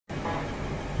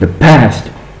the past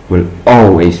will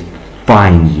always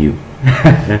find you.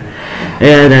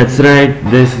 Yeah, that's right.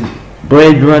 This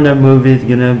Blade Runner movie is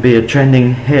gonna be a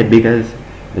trending hit because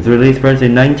it's released first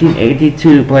in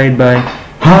 1982, played by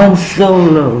Han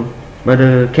Solo, by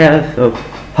the cast of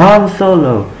Han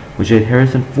Solo, which is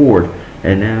Harrison Ford,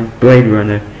 and now Blade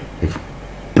Runner is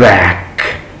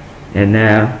back. And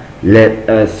now let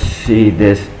us see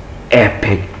this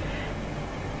epic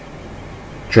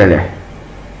trailer.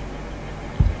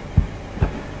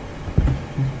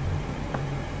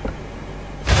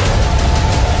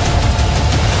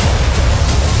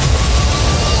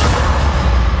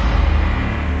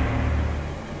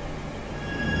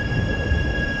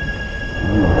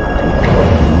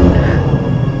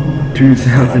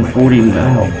 Found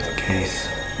 2049. the case.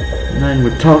 And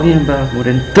we're talking about more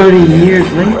than 30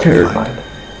 years later.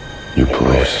 You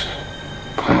police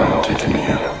plan on taking me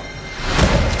in.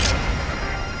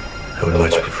 I would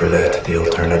much prefer that to the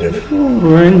alternative.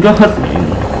 Ryan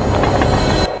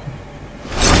Gosling.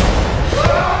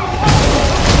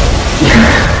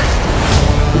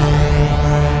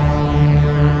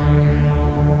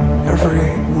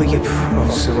 Every leap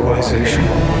of civilization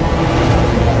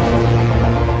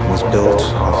was built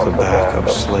off the back of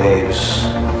slaves.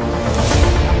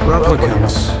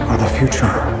 Replicants are the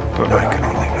future, but I can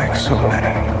only make so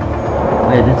many.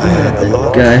 Wait, this I had is the the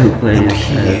love, guy who plays and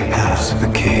he has the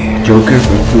key. Joker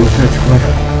from Suicide Squad.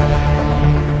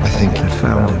 I think you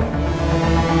found him.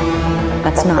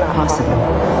 That's not possible.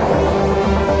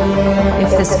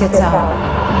 If this gets out,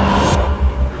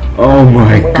 Oh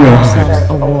my we'll buy god. ourselves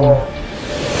a war.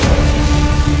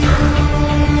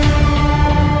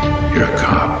 You're a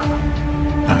cop.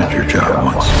 I did your job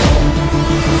once.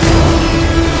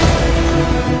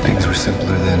 Things were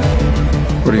simpler then.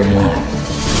 What do you want?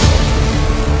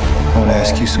 I want to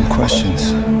ask you some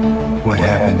questions. What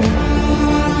happened?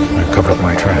 I covered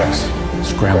my tracks,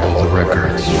 scrambled the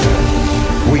records.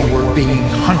 We were being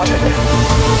hunted.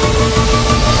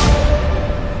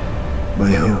 By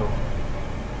who?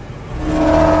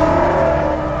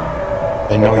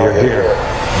 I know you're here.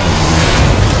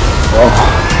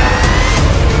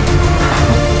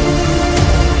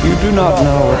 You do not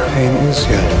know what pain is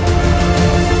yet.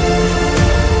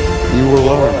 You will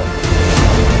learn.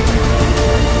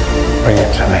 Bring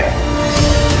it to me.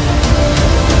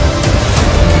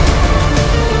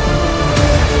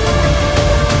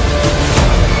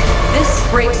 This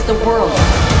breaks the world.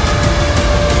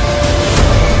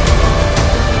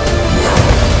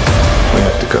 We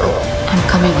have to go. I'm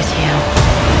coming with you.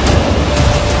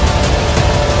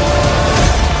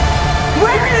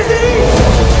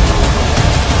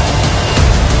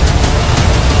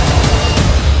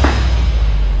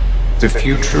 The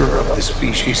future of the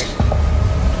species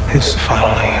is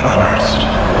finally unearthed.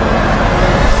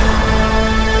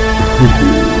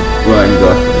 Ryan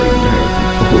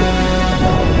Gosling.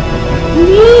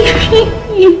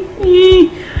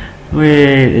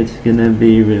 Wait, it's gonna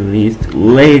be released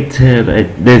later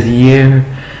this year.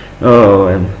 Oh,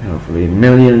 and hopefully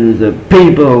millions of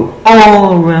people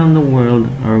all around the world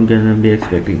are gonna be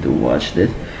expecting to watch this.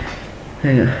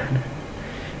 Hang on.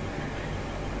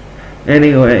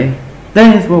 Anyway,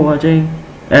 thanks for watching,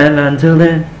 and until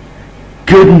then,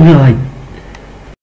 good night.